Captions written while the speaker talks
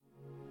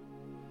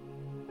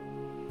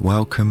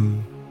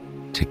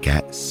Welcome to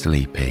Get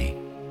Sleepy,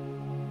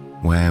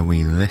 where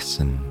we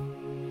listen,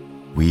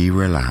 we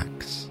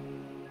relax,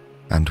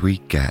 and we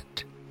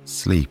get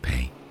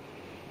sleepy.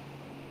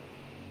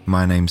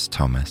 My name's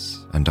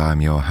Thomas, and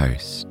I'm your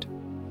host.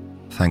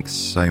 Thanks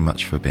so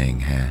much for being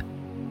here,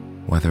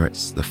 whether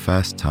it's the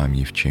first time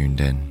you've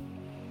tuned in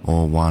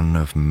or one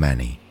of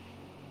many.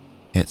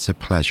 It's a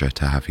pleasure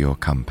to have your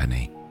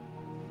company.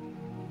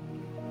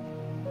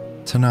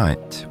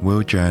 Tonight,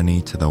 we'll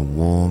journey to the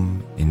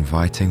warm,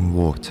 inviting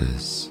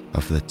waters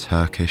of the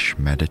Turkish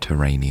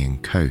Mediterranean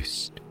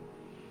coast,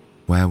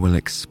 where we'll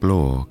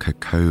explore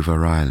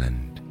Kekova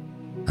Island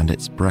and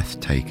its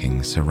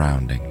breathtaking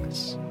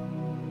surroundings.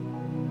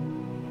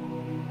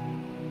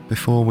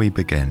 Before we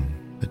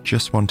begin, I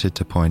just wanted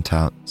to point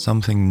out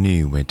something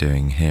new we're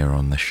doing here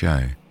on the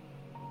show.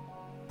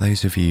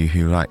 Those of you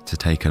who like to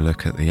take a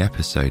look at the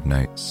episode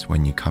notes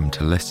when you come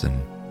to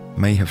listen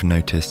may have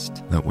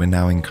noticed that we're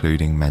now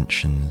including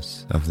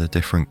mentions of the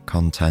different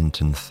content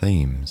and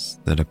themes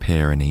that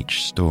appear in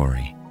each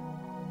story.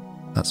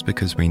 That's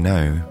because we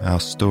know our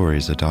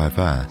stories are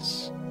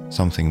diverse,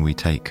 something we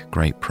take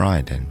great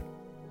pride in.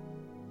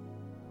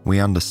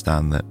 We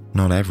understand that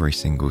not every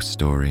single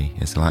story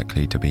is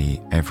likely to be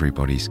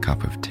everybody's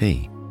cup of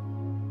tea.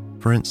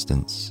 For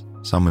instance,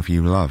 some of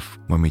you love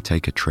when we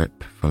take a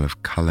trip full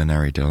of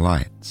culinary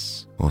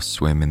delights or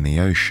swim in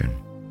the ocean,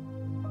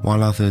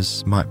 while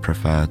others might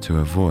prefer to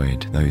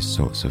avoid those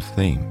sorts of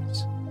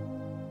themes.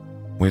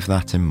 With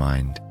that in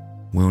mind,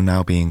 we'll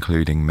now be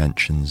including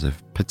mentions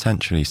of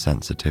potentially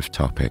sensitive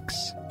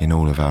topics in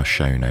all of our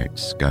show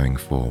notes going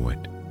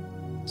forward,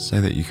 so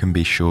that you can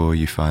be sure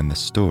you find the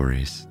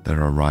stories that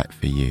are right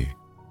for you.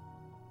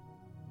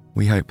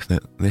 We hope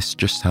that this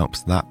just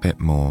helps that bit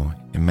more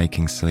in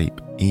making sleep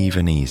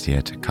even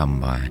easier to come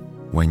by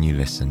when you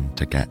listen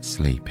to Get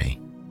Sleepy.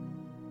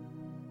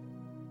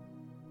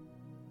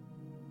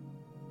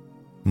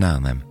 Now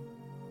then,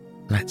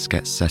 let's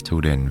get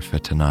settled in for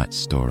tonight's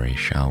story,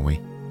 shall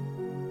we?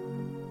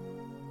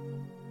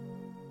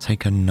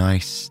 Take a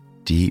nice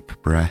deep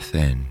breath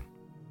in,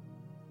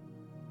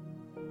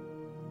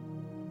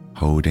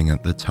 holding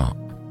at the top,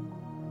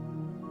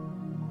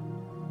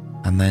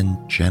 and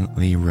then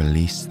gently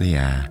release the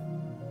air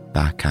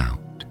back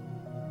out.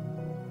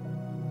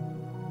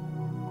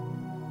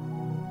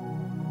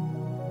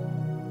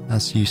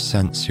 As you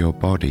sense your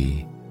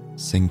body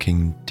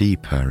sinking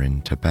deeper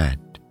into bed,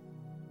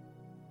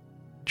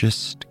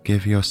 just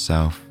give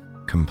yourself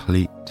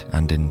complete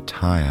and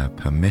entire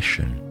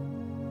permission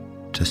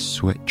to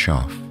switch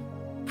off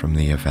from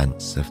the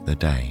events of the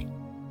day,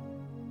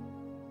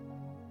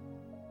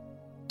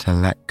 to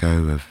let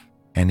go of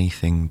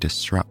anything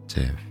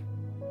disruptive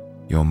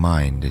your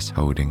mind is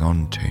holding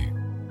on to.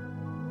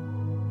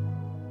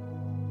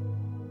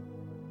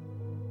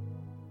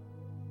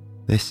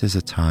 This is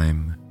a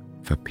time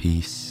for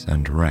peace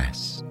and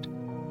rest,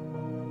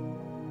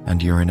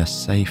 and you're in a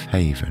safe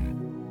haven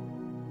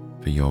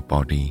for your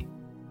body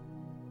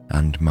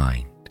and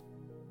mind.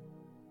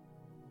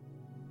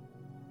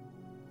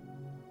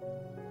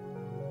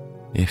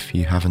 If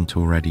you haven't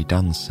already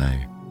done so,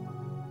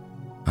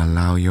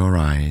 allow your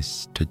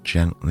eyes to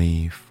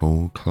gently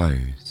fall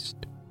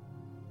closed,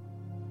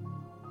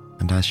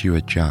 and as you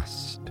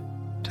adjust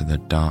to the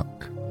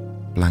dark,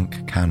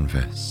 blank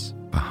canvas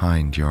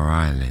behind your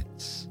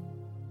eyelids,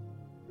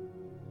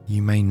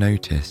 you may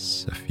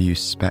notice a few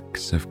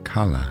specks of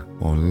colour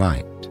or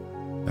light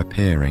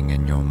appearing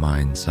in your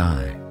mind's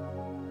eye.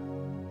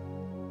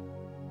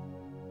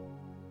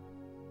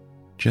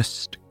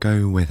 Just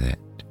go with it,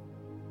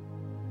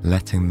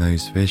 letting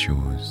those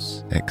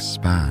visuals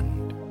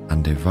expand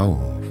and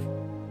evolve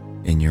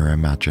in your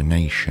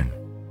imagination,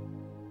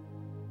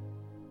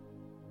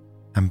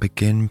 and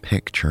begin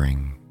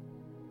picturing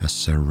a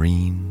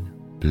serene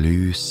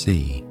blue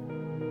sea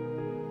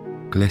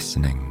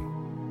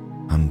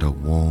glistening under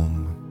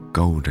warm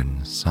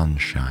golden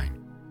sunshine.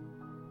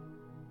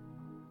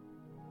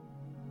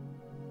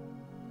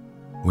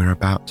 We're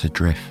about to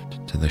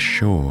drift to the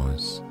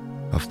shores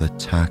of the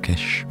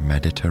Turkish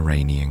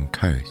Mediterranean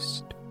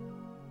coast,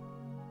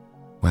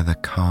 where the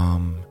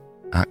calm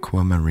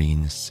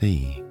aquamarine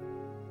sea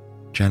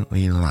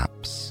gently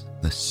laps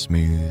the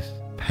smooth,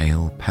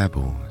 pale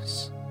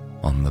pebbles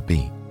on the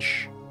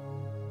beach.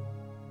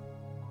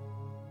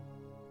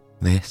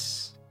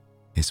 This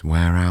is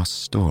where our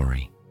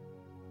story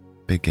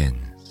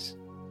begins.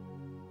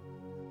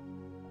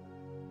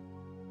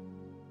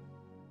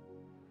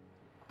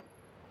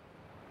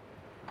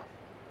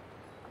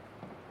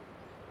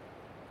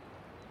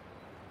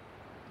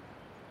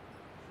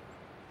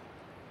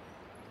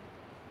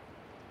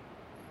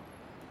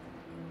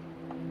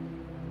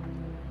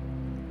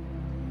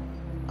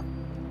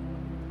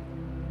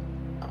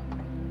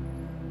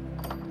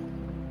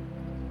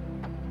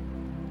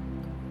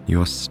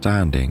 You're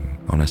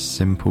standing on a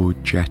simple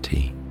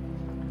jetty,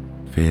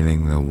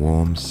 feeling the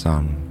warm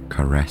sun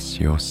caress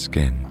your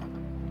skin.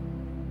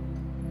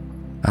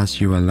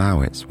 As you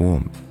allow its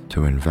warmth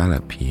to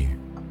envelop you,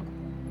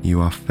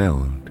 you are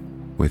filled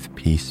with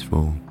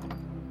peaceful,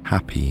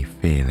 happy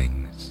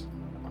feelings.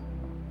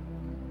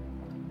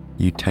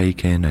 you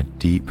take in a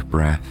deep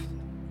breath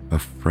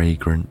of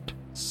fragrant,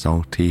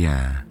 salty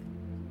air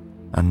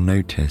and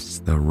notice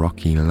the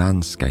rocky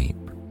landscape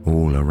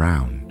all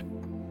around.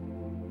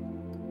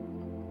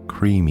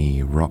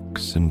 Creamy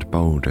rocks and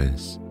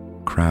boulders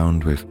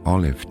crowned with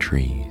olive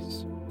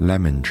trees,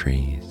 lemon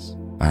trees,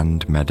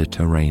 and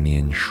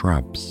Mediterranean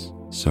shrubs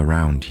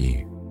surround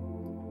you.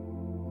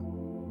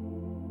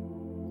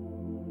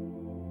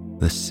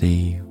 The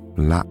sea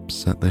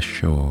laps at the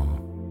shore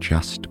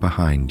just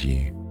behind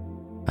you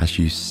as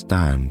you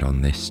stand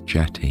on this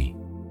jetty.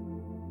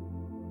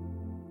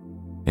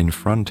 In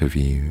front of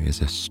you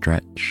is a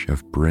stretch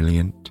of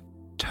brilliant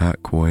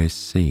turquoise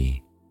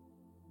sea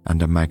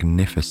and a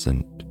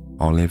magnificent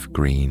olive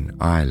green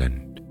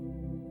island.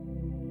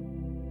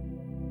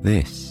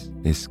 This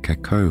is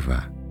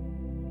Kekova.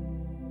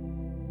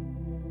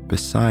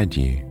 Beside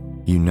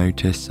you, you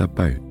notice a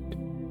boat.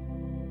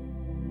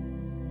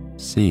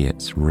 See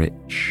its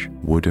rich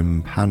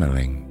wooden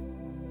panelling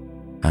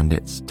and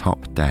its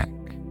top deck,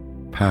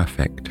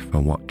 perfect for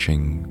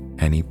watching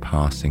any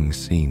passing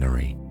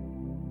scenery.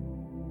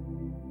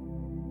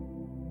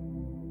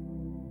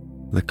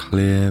 The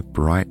clear,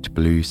 bright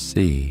blue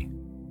sea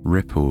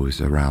ripples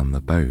around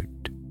the boat.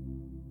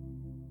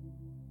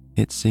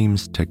 It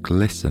seems to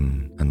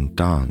glisten and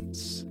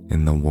dance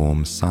in the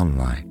warm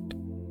sunlight.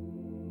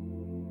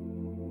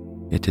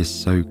 It is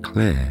so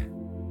clear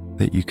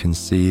that you can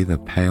see the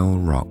pale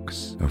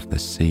rocks of the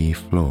sea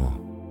floor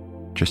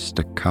just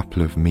a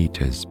couple of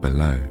meters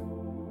below.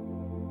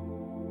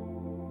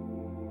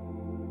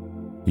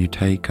 You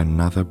take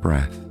another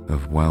breath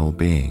of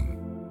well-being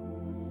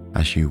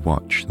as you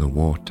watch the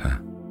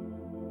water.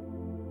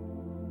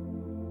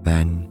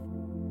 Then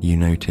you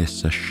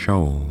notice a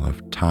shoal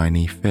of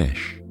tiny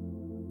fish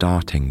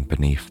darting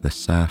beneath the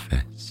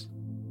surface.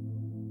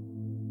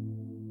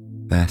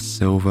 Their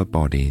silver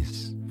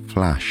bodies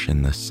flash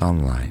in the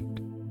sunlight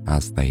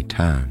as they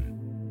turn.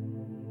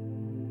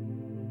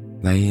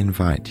 They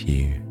invite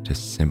you to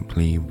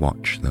simply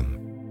watch them.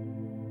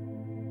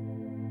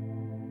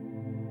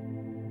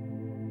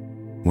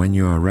 When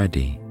you are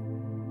ready,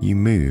 you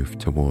move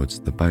towards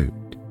the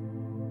boat.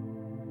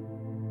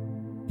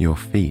 Your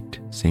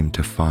feet seem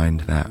to find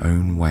their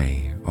own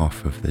way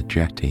off of the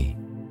jetty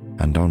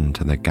and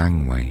onto the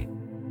gangway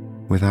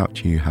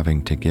without you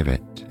having to give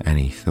it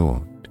any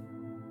thought.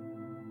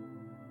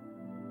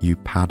 You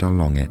pad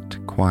along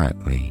it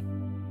quietly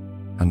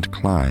and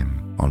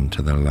climb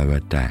onto the lower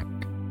deck.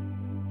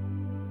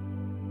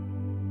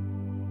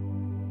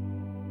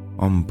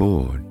 On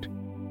board,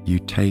 you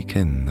take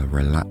in the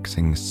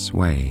relaxing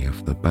sway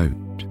of the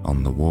boat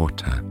on the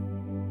water.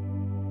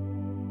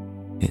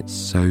 It's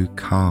so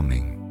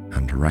calming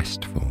and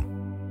restful.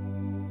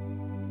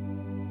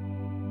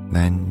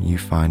 Then you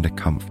find a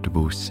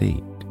comfortable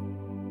seat.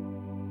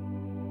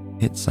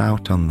 It's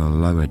out on the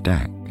lower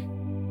deck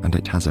and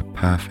it has a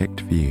perfect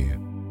view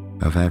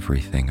of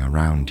everything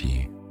around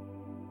you.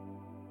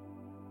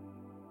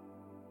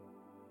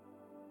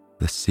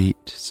 The seat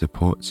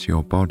supports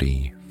your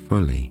body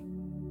fully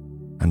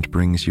and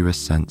brings you a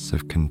sense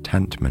of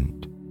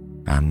contentment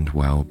and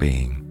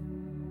well-being.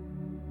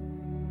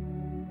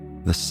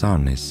 The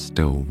sun is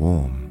still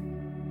warm,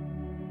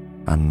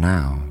 and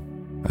now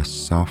a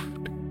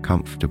soft,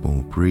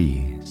 comfortable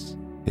breeze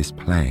is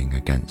playing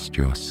against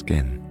your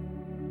skin.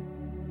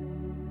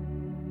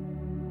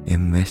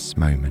 In this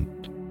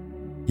moment,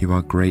 you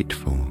are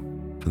grateful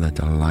for the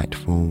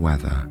delightful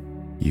weather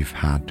you've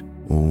had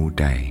all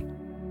day.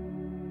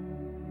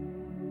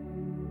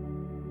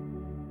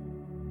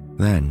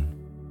 Then,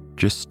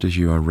 just as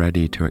you are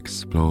ready to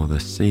explore the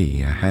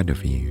sea ahead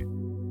of you,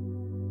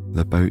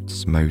 the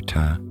boat's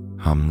motor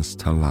hums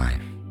to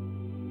life.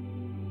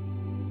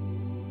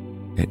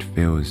 It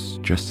feels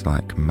just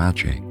like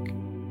magic.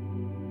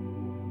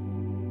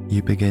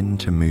 You begin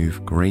to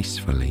move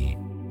gracefully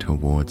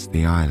towards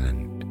the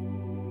island.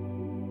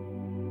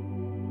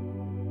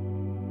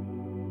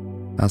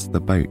 As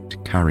the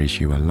boat carries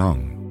you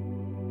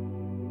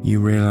along, you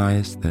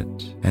realize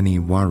that any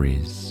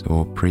worries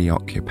or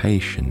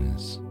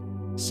preoccupations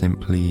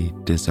simply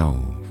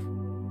dissolve.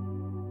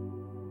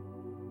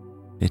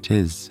 It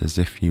is as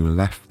if you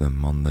left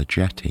them on the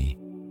jetty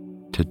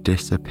to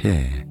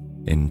disappear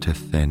into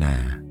thin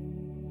air.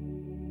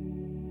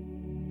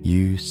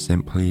 You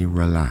simply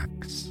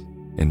relax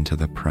into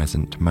the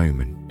present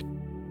moment,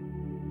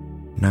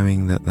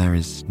 knowing that there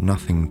is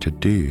nothing to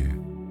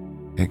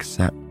do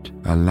except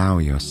allow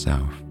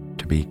yourself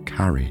to be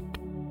carried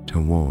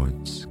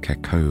towards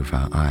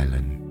Kekova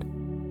Island.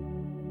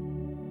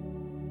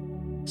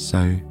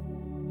 So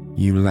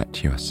you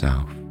let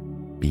yourself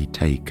be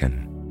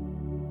taken.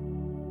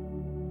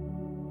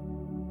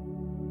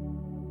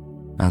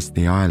 As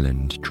the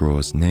island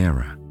draws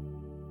nearer,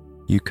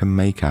 you can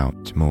make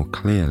out more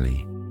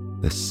clearly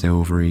the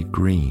silvery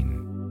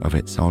green of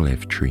its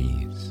olive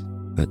trees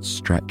that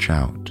stretch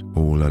out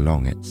all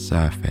along its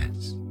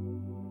surface.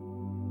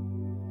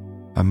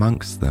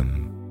 Amongst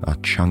them are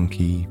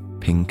chunky,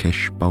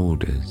 pinkish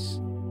boulders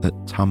that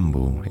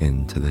tumble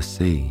into the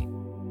sea.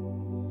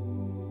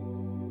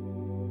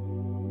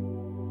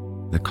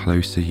 The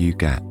closer you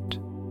get,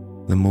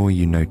 the more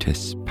you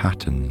notice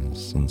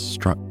patterns and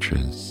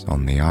structures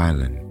on the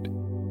island.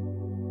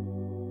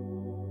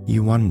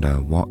 You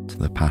wonder what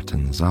the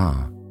patterns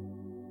are,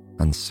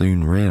 and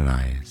soon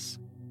realize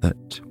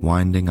that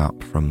winding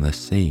up from the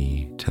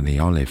sea to the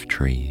olive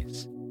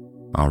trees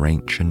are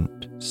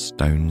ancient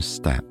stone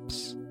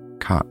steps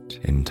cut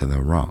into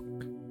the rock.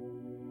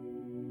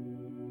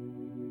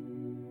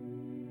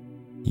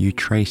 You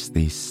trace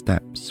these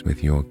steps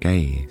with your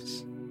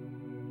gaze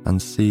and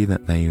see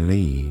that they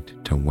lead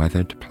to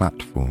weathered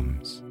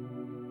platforms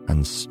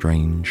and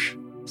strange,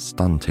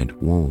 stunted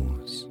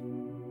walls.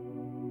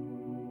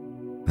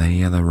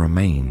 They are the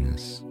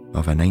remains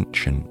of an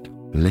ancient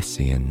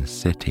Lycian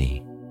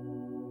city.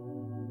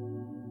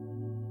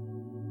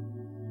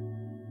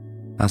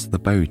 As the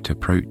boat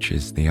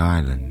approaches the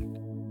island,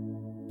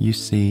 you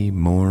see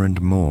more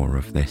and more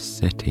of this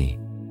city.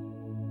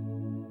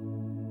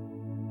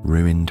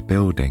 Ruined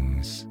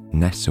buildings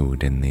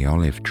nestled in the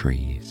olive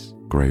trees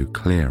grow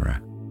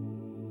clearer,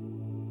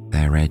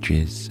 their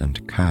edges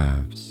and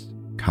curves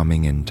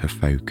coming into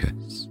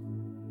focus.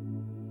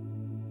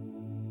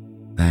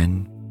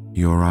 Then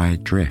your eye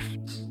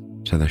drifts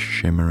to the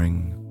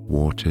shimmering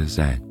water's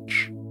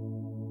edge.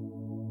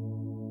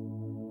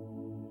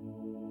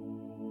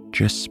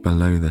 Just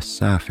below the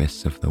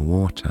surface of the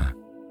water,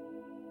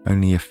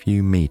 only a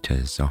few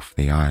meters off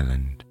the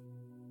island,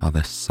 are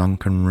the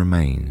sunken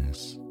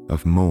remains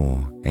of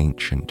more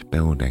ancient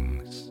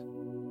buildings.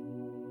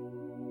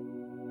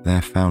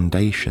 Their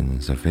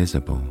foundations are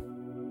visible,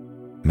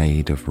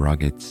 made of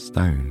rugged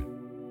stone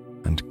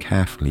and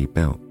carefully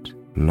built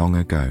long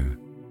ago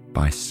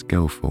by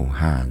skillful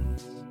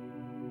hands.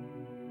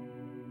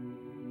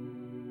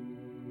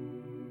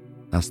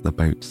 As the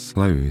boat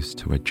slows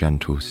to a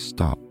gentle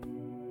stop,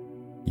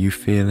 you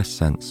feel a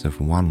sense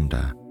of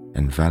wonder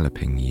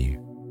enveloping you.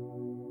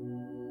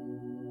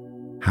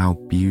 How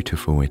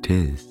beautiful it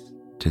is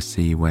to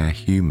see where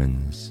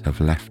humans have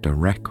left a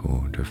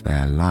record of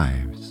their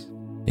lives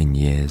in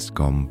years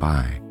gone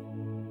by.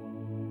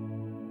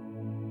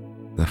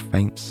 The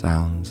faint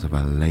sounds of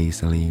a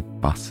lazily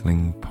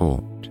bustling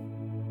port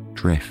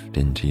drift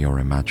into your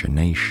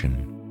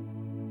imagination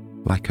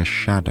like a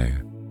shadow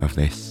of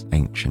this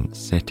ancient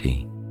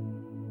city.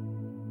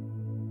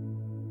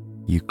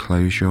 You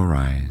close your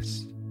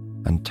eyes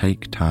and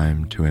take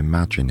time to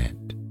imagine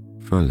it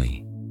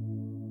fully.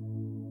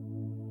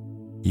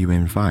 You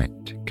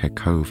invite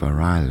Kekova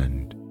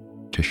Island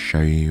to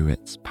show you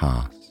its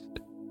past.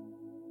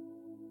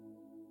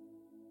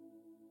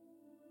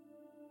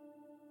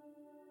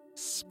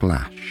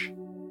 Splash!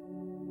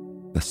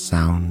 The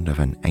sound of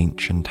an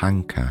ancient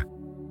anchor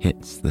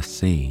hits the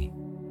sea,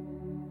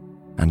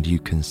 and you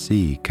can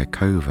see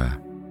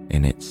Kekova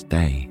in its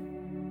day.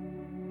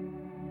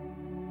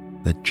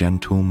 The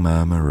gentle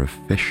murmur of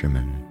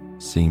fishermen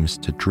seems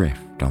to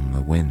drift on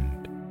the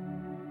wind.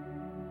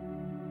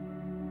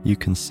 You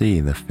can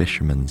see the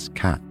fishermen's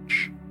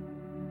catch,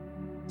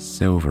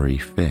 silvery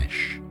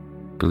fish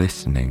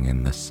glistening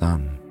in the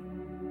sun.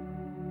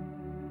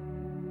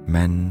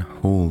 Men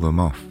haul them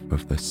off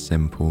of the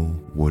simple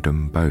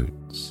wooden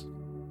boats.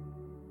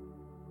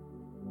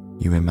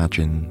 You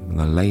imagine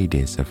the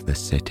ladies of the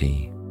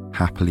city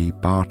happily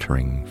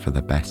bartering for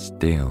the best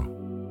deal,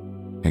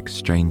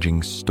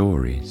 exchanging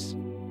stories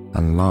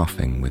and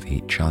laughing with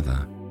each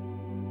other.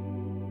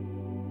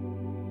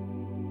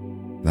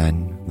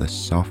 Then the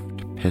soft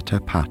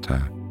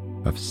pitter-patter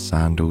of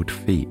sandaled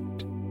feet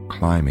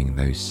climbing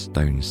those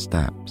stone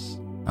steps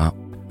up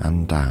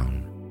and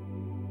down,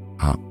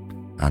 up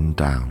and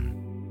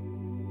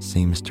down,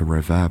 seems to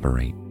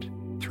reverberate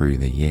through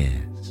the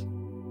years.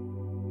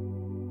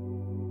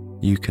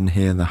 You can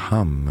hear the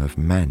hum of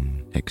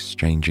men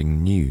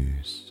exchanging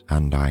news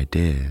and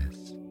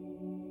ideas,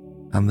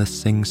 and the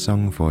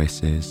sing-song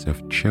voices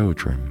of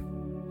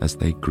children as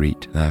they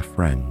greet their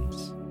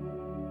friends.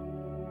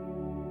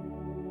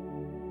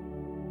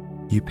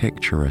 You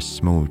picture a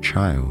small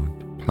child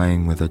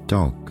playing with a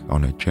dog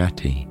on a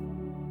jetty.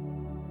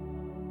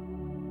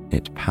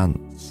 It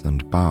pants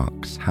and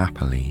barks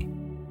happily,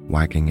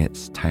 wagging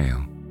its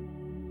tail.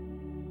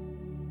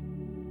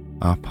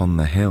 Up on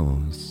the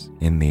hills,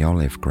 in the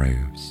olive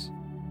groves,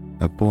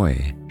 a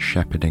boy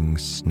shepherding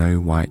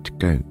snow-white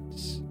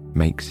goats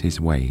makes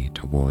his way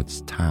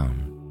towards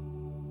town.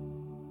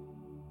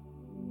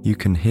 You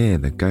can hear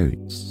the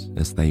goats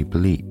as they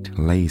bleat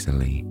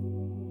lazily,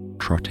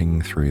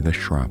 trotting through the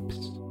shrubs.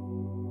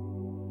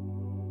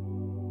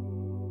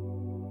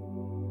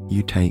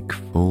 You take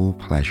full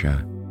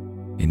pleasure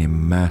in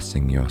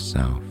immersing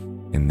yourself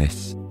in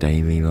this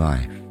daily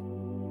life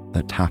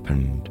that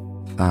happened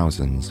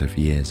thousands of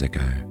years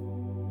ago.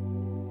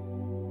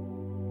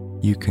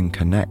 You can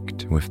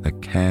connect with the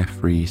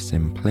carefree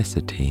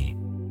simplicity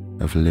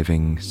of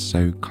living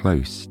so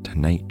close to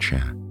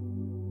nature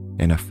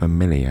in a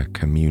familiar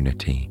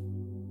community.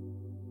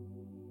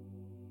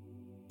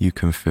 You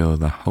can feel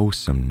the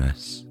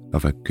wholesomeness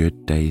of a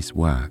good day's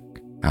work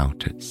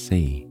out at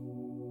sea,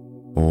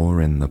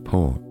 or in the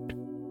port,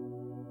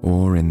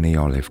 or in the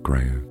olive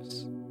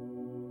groves.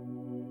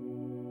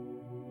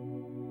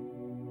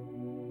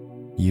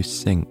 you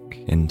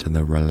sink into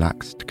the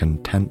relaxed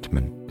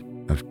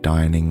contentment of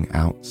dining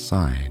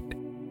outside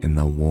in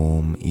the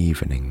warm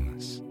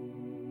evenings,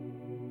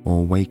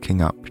 or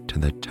waking up to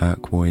the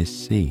turquoise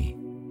sea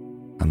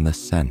and the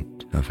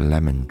scent of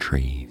lemon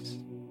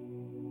trees.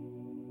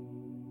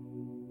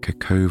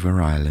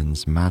 Kekova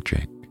Island's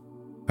magic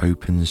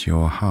opens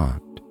your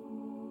heart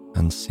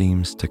and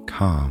seems to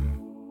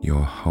calm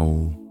your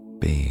whole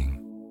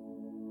being.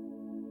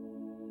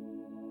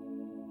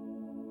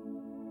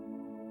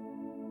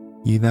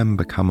 You then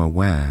become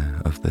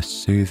aware of the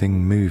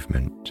soothing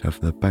movement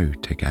of the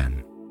boat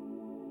again.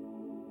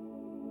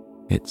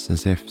 It's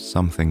as if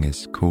something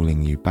is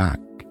calling you back.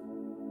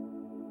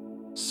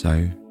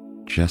 So,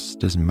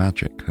 just as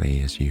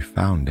magically as you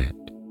found it,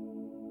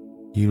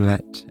 you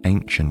let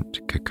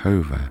ancient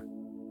Kekova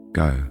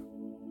go.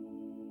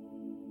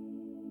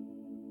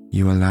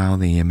 You allow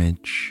the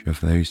image of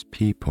those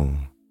people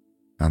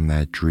and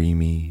their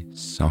dreamy,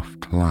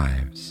 soft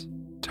lives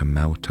to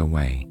melt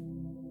away.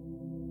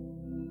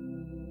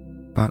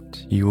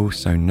 But you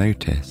also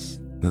notice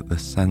that the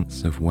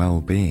sense of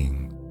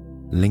well-being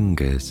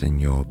lingers in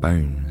your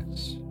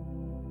bones.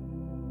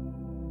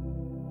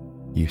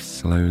 You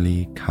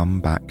slowly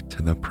come back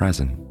to the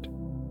present,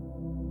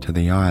 to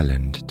the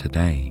island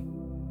today,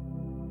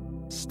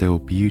 still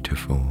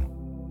beautiful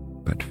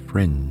but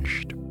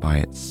fringed by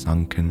its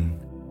sunken,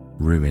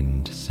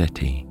 ruined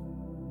city.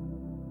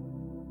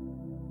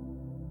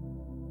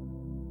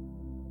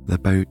 The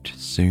boat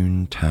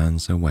soon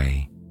turns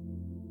away,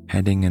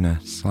 heading in a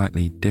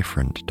slightly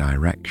different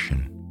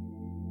direction.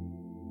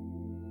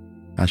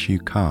 As you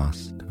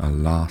cast a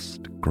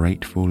last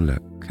grateful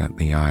look at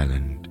the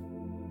island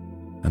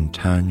and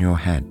turn your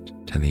head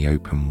to the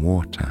open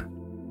water,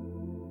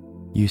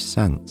 you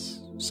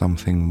sense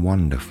something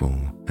wonderful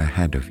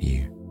ahead of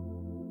you.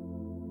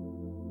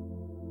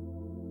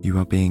 You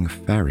are being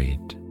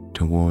ferried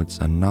towards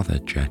another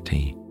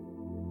jetty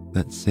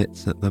that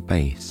sits at the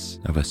base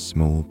of a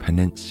small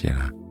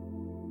peninsula.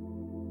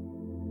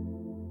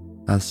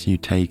 As you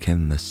take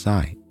in the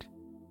sight,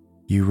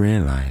 you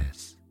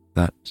realize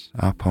that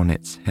up on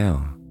its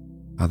hill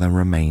are the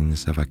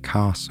remains of a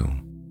castle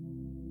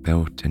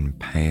built in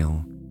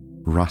pale,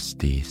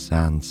 rusty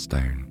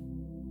sandstone.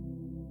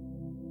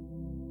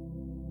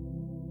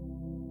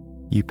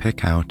 You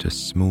pick out a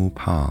small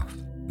path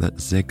that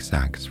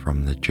zigzags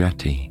from the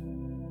jetty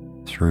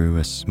through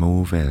a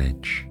small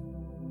village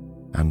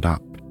and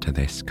up to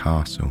this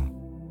castle.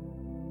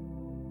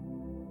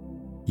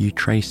 You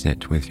trace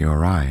it with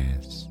your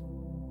eyes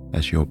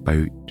as your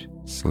boat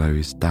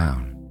slows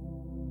down.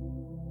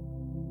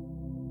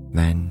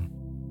 Then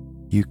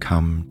you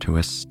come to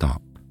a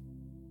stop.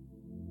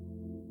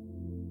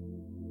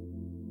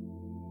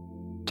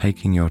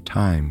 Taking your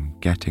time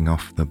getting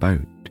off the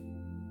boat,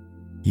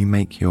 you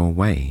make your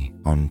way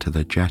onto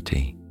the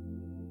jetty,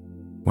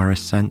 where a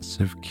sense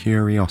of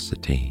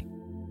curiosity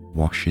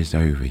washes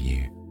over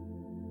you.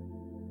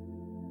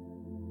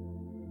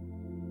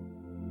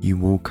 You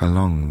walk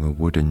along the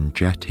wooden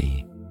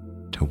jetty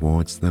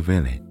towards the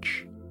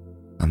village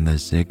and the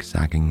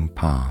zigzagging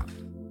path.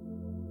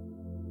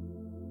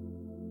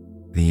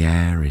 The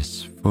air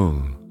is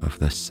full of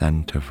the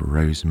scent of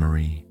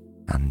rosemary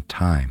and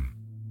thyme.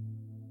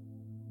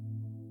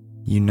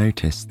 You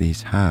notice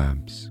these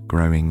herbs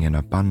growing in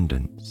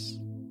abundance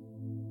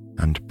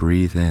and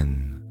breathe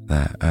in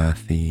their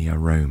earthy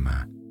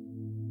aroma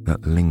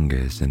that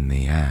lingers in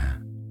the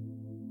air.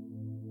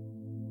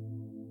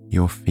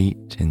 Your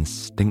feet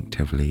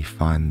instinctively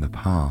find the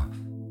path,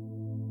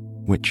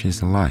 which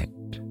is light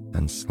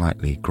and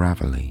slightly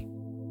gravelly.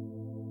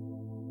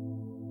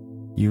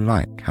 You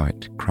like how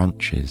it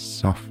crunches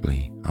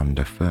softly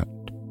underfoot.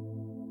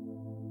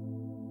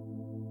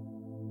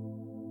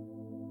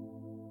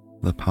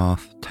 The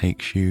path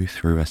takes you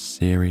through a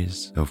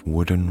series of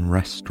wooden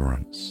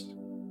restaurants,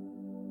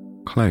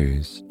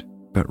 closed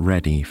but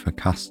ready for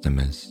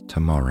customers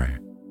tomorrow.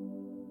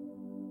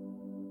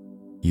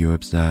 You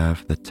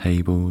observe the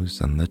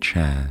tables and the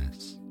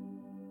chairs,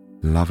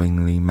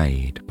 lovingly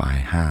made by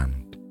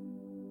hand.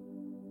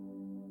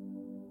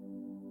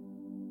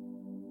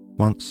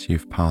 Once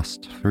you've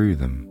passed through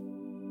them,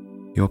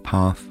 your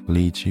path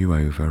leads you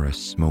over a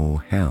small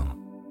hill.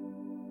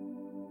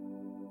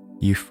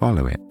 You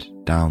follow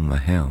it down the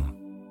hill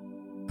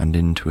and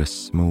into a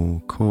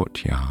small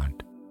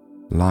courtyard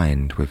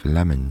lined with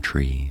lemon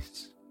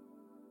trees.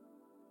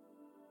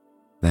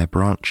 Their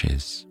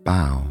branches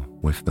bow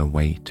with the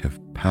weight of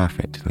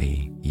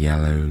perfectly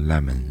yellow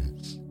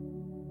lemons.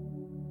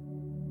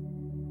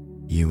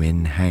 You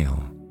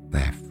inhale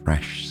their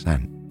fresh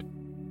scent.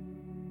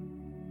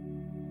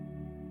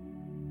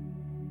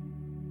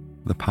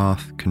 The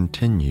path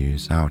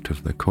continues out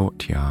of the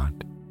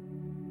courtyard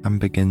and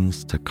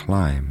begins to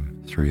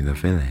climb through the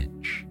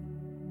village.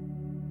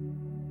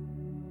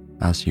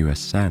 As you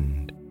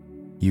ascend,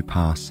 you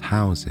pass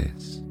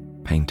houses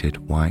painted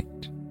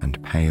white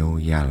and pale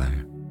yellow.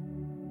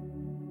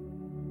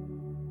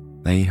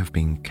 They have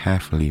been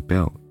carefully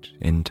built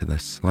into the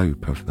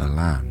slope of the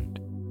land.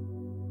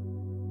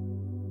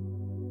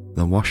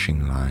 The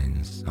washing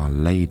lines are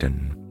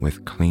laden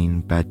with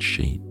clean bed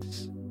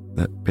sheets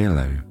that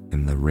billow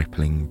in the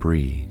rippling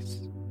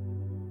breeze.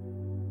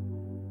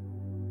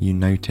 You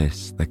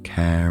notice the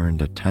care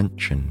and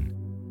attention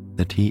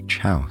that each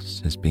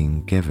house has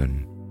been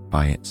given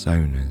by its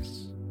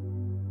owners.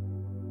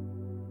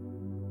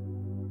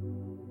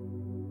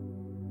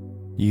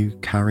 You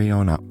carry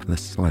on up the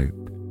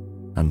slope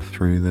and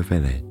through the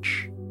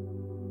village,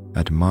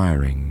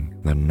 admiring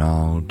the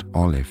gnarled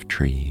olive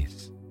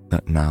trees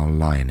that now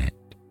line it.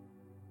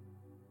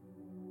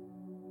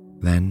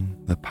 Then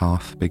the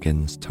path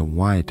begins to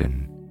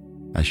widen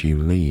as you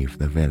leave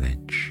the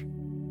village.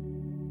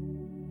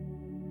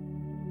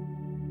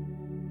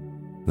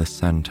 The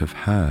scent of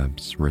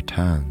herbs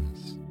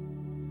returns.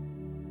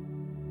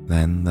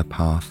 Then the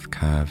path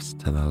curves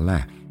to the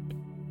left.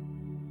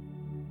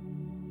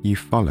 You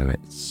follow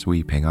its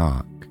sweeping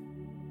arc,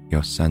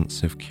 your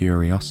sense of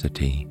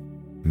curiosity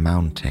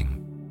mounting.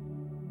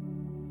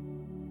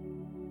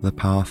 The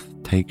path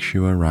takes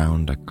you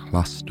around a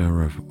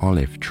cluster of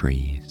olive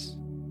trees,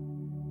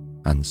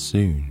 and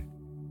soon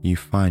you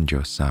find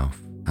yourself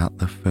at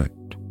the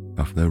foot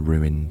of the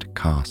ruined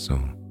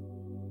castle.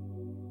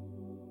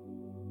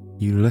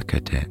 You look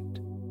at it,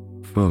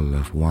 full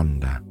of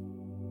wonder.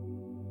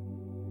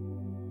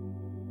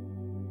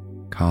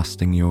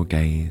 Casting your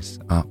gaze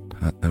up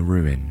at the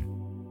ruin,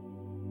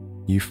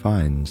 you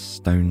find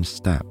stone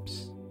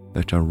steps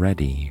that are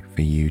ready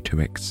for you to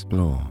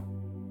explore.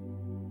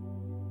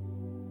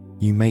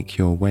 You make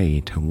your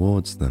way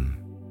towards them.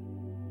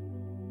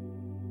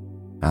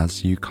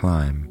 As you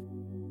climb,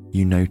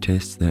 you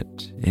notice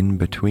that in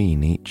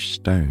between each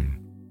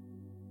stone,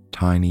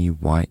 tiny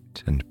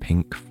white and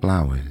pink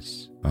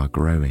flowers are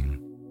growing.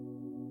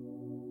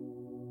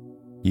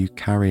 You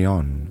carry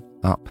on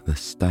up the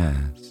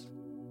stairs.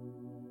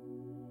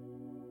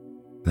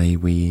 They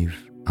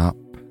weave up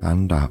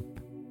and up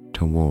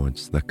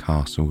towards the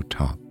castle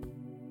top.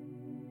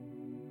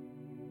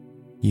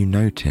 You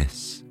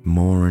notice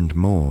more and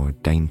more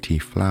dainty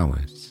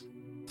flowers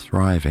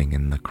thriving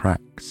in the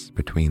cracks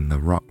between the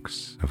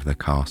rocks of the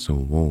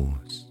castle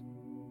walls,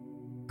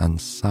 and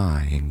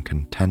sigh in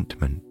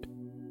contentment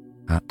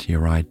at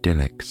your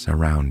idyllic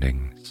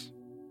surroundings.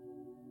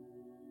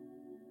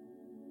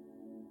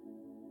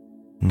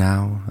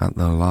 Now at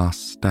the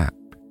last step,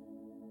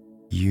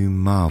 you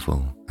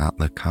marvel at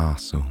the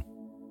castle.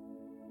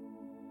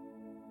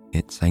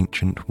 Its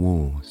ancient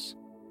walls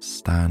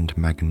stand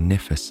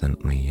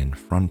magnificently in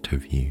front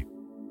of you.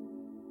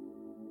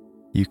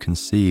 You can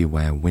see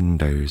where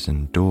windows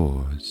and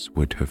doors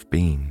would have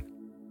been.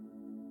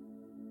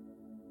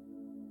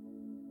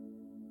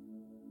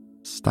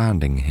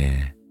 Standing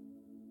here,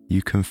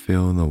 you can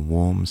feel the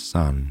warm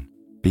sun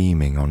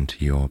beaming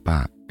onto your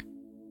back.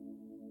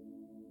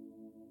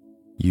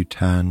 You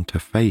turn to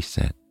face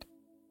it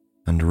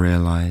and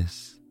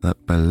realize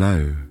that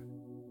below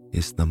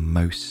is the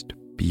most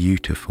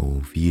beautiful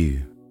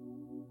view.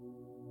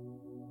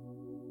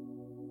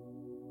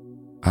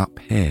 Up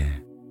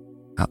here,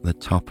 at the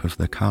top of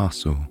the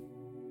castle,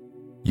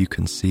 you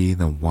can see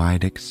the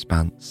wide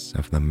expanse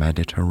of the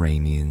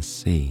Mediterranean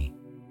Sea.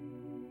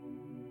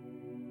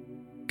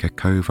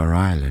 Kekova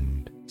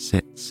Island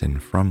sits in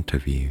front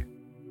of you,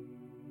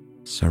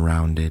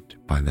 surrounded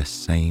by the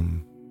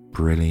same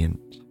brilliant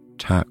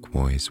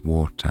turquoise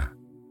water.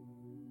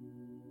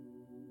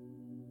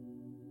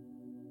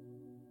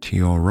 To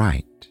your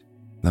right,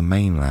 the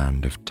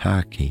mainland of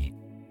Turkey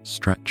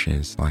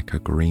stretches like a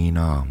green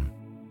arm,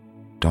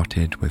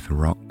 dotted with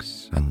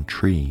rocks and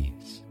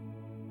trees.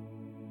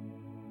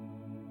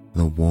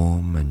 The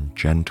warm and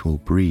gentle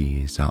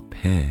breeze up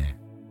here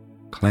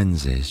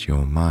cleanses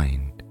your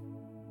mind.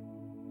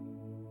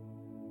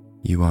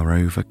 You are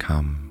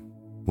overcome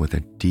with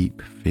a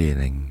deep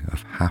feeling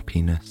of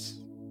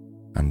happiness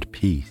and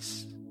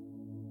peace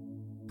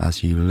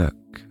as you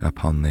look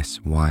upon this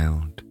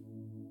wild,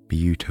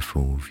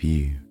 beautiful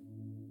view.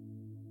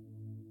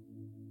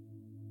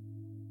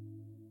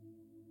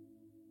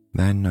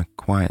 Then a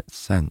quiet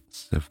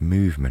sense of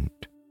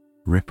movement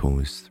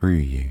ripples through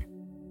you.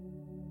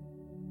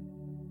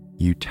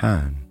 You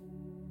turn,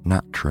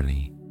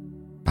 naturally,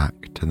 back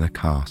to the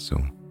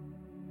castle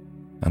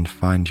and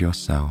find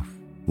yourself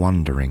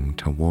wandering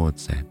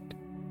towards it.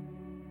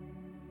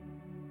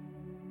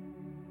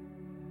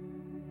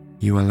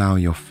 You allow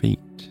your feet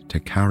to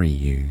carry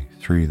you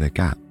through the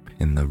gap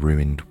in the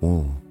ruined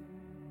wall.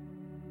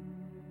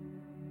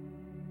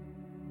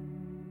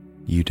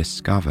 You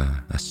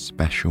discover a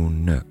special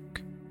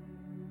nook.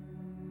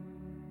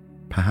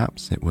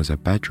 Perhaps it was a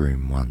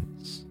bedroom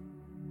once.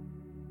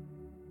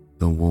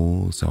 The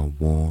walls are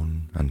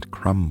worn and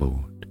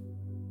crumbled,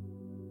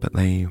 but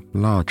they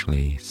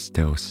largely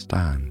still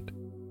stand.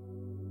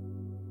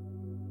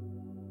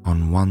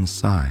 On one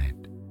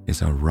side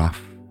is a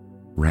rough,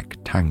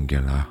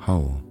 rectangular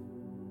hole.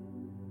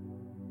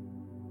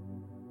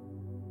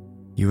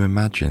 You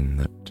imagine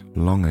that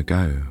long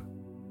ago,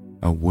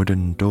 a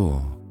wooden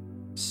door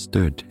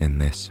stood in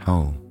this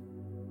hole.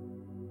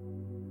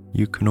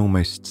 You can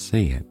almost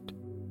see it,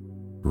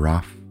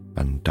 rough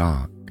and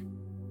dark,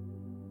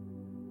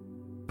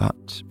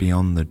 But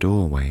beyond the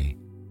doorway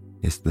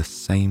is the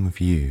same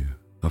view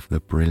of the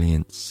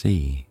brilliant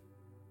sea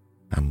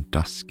and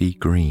dusky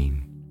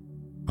green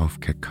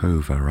of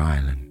Kekova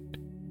Island.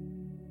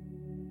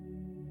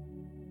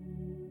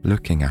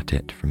 Looking at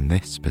it from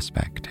this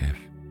perspective,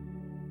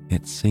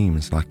 it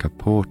seems like a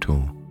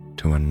portal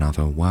to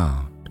another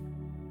world.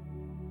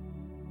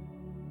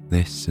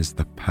 This is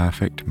the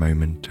perfect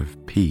moment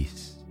of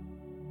peace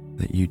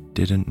that you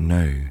didn't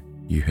know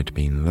you had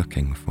been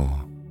looking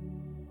for.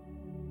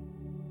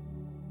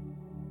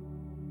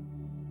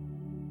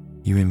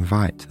 You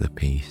invite the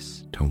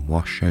peace to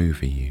wash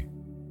over you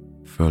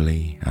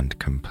fully and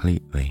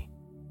completely.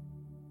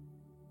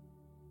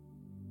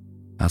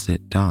 As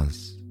it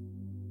does,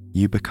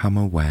 you become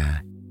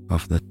aware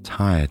of the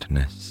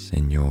tiredness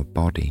in your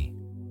body.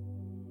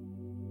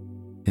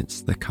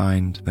 It's the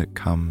kind that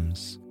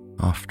comes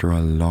after a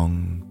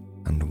long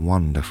and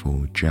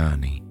wonderful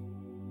journey.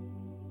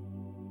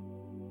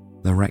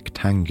 The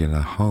rectangular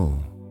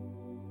hole,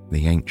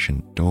 the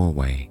ancient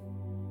doorway,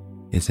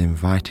 is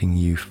inviting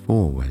you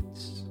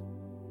forwards,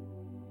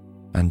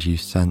 and you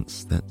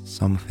sense that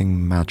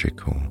something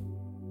magical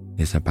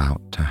is about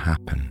to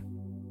happen.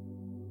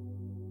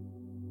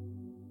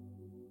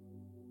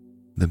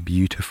 The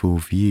beautiful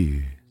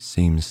view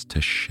seems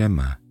to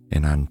shimmer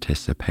in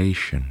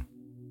anticipation.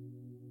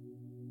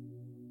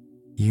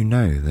 You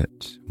know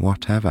that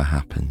whatever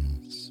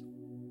happens,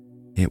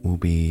 it will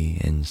be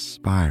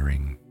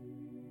inspiring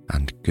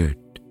and good.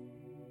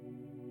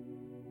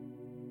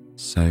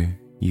 So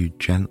you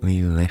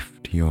gently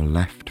lift your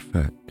left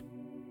foot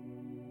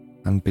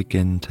and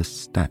begin to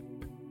step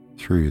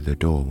through the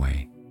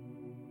doorway.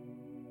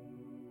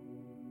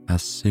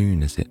 As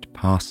soon as it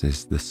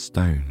passes the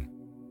stone,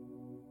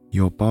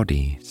 your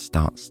body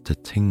starts to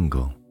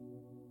tingle.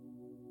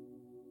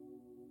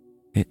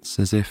 It's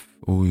as if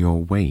all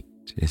your weight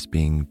is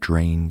being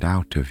drained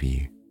out of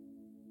you.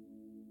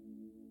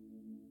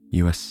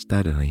 You are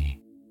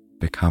steadily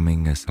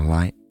becoming as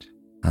light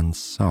and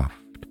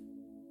soft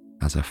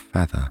as a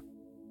feather.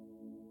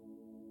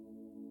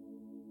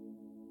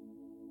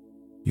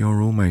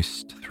 You're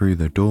almost through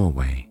the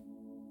doorway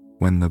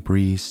when the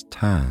breeze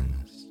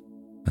turns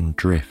and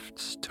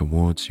drifts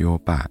towards your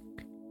back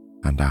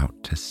and out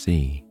to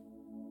sea.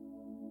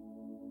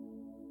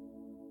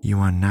 You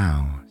are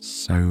now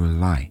so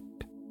light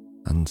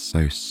and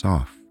so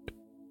soft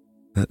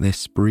that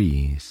this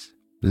breeze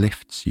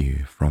lifts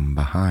you from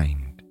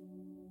behind.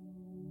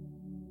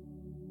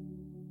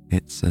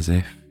 It's as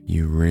if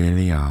you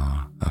really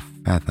are a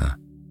feather,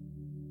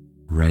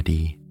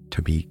 ready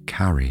to be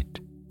carried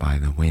by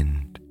the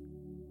wind.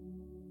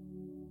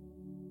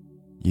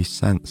 You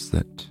sense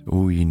that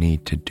all you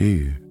need to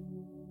do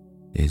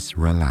is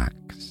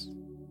relax.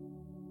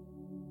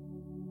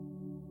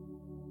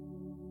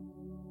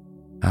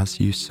 As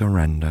you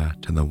surrender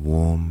to the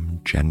warm,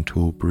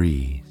 gentle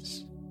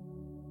breeze,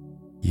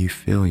 you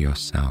feel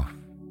yourself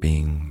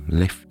being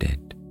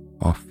lifted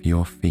off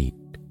your feet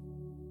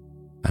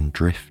and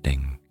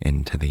drifting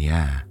into the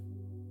air.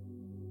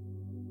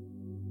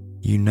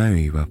 You know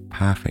you are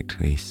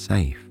perfectly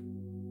safe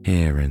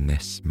here in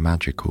this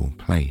magical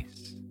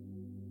place.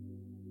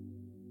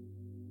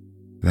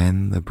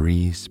 Then the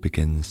breeze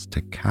begins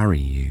to carry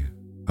you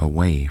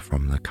away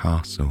from the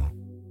castle.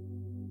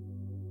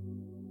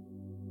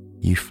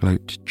 You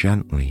float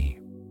gently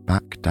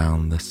back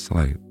down the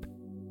slope,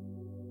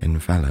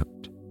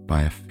 enveloped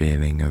by a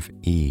feeling of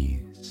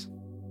ease.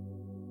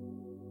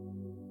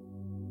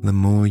 The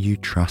more you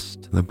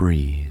trust the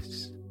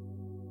breeze,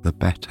 the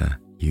better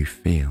you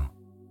feel.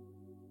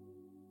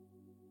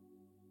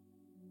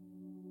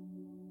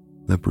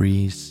 The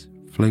breeze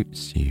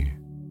floats you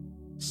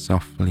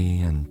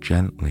softly and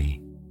gently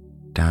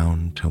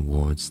down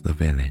towards the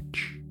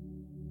village.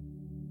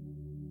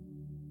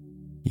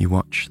 You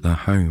watch the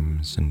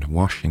homes and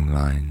washing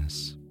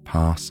lines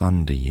pass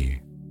under you.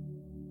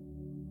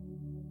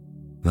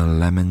 The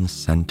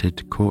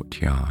lemon-scented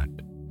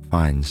courtyard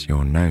finds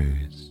your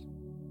nose.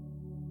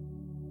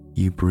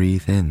 You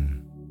breathe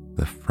in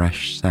the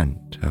fresh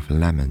scent of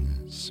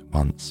lemons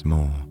once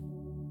more.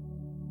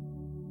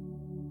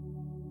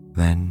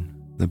 Then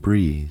the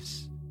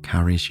breeze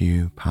carries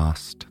you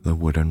past the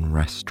wooden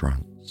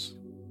restaurants.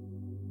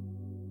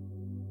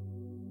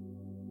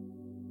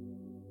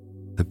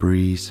 The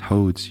breeze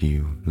holds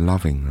you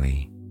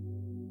lovingly.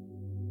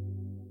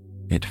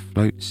 It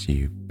floats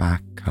you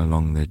back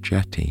along the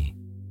jetty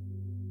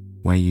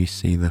where you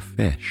see the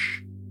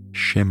fish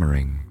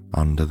shimmering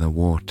under the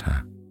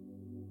water.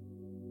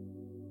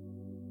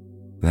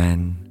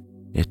 Then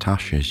it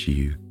ushers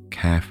you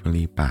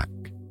carefully back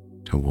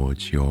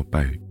towards your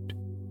boat.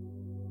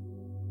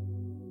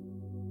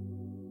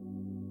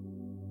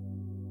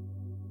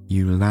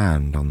 You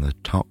land on the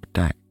top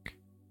deck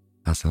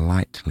as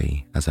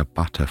lightly as a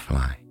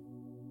butterfly.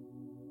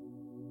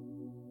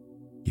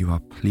 You are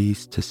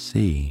pleased to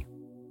see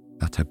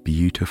that a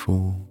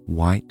beautiful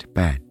white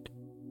bed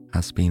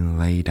has been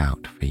laid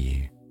out for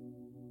you.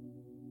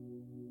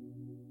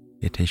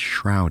 It is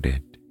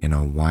shrouded in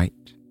a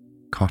white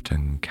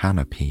cotton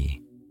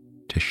canopy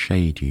to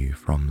shade you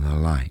from the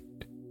light.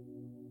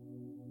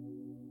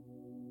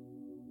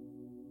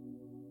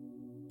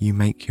 You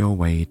make your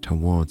way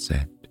towards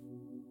it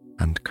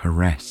and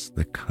caress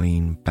the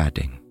clean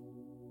bedding.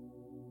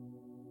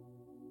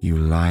 You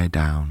lie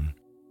down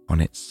on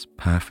its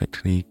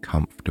perfectly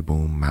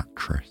comfortable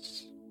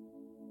mattress.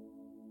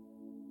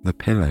 The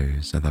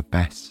pillows are the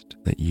best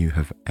that you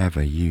have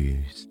ever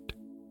used,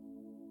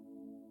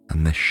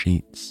 and the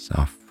sheets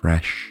are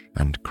fresh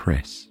and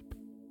crisp.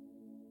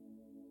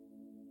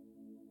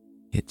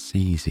 It's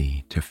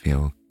easy to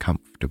feel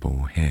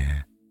comfortable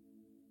here.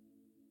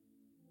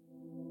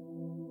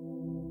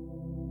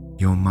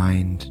 Your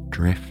mind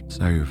drifts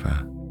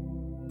over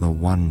the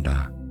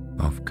wonder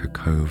of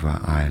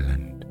Kekova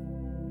Island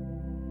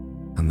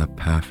and the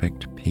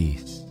perfect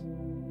peace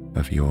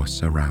of your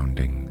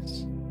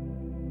surroundings.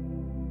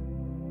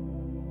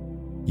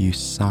 You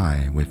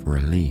sigh with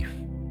relief,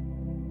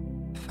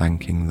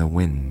 thanking the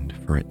wind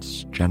for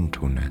its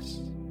gentleness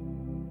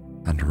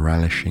and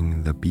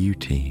relishing the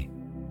beauty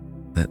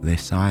that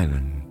this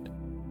island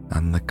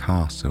and the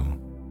castle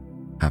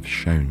have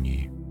shown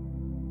you.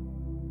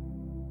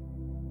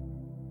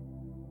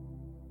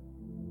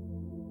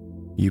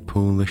 You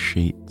pull the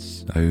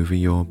sheets over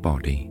your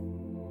body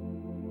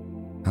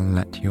and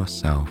let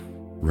yourself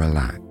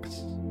relax.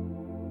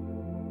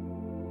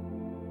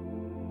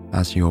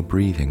 As your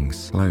breathing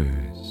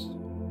slows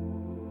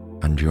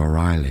and your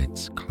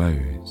eyelids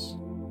close,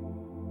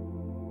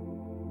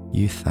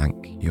 you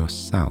thank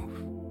yourself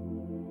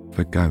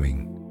for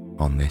going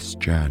on this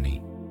journey.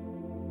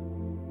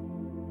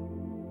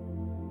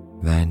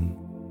 Then,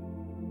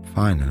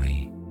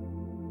 finally,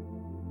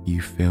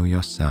 you feel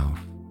yourself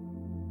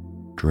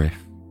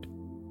drift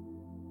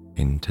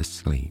into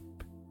sleep.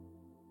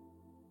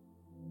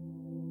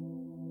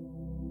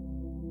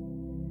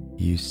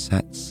 You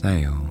set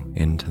sail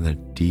into the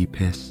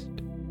deepest,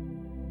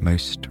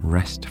 most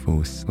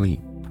restful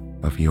sleep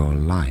of your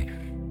life,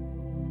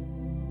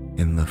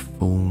 in the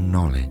full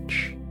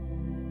knowledge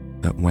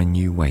that when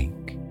you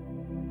wake,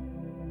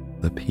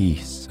 the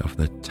peace of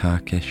the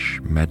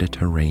Turkish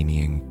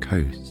Mediterranean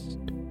coast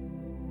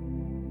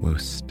will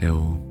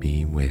still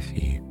be with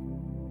you.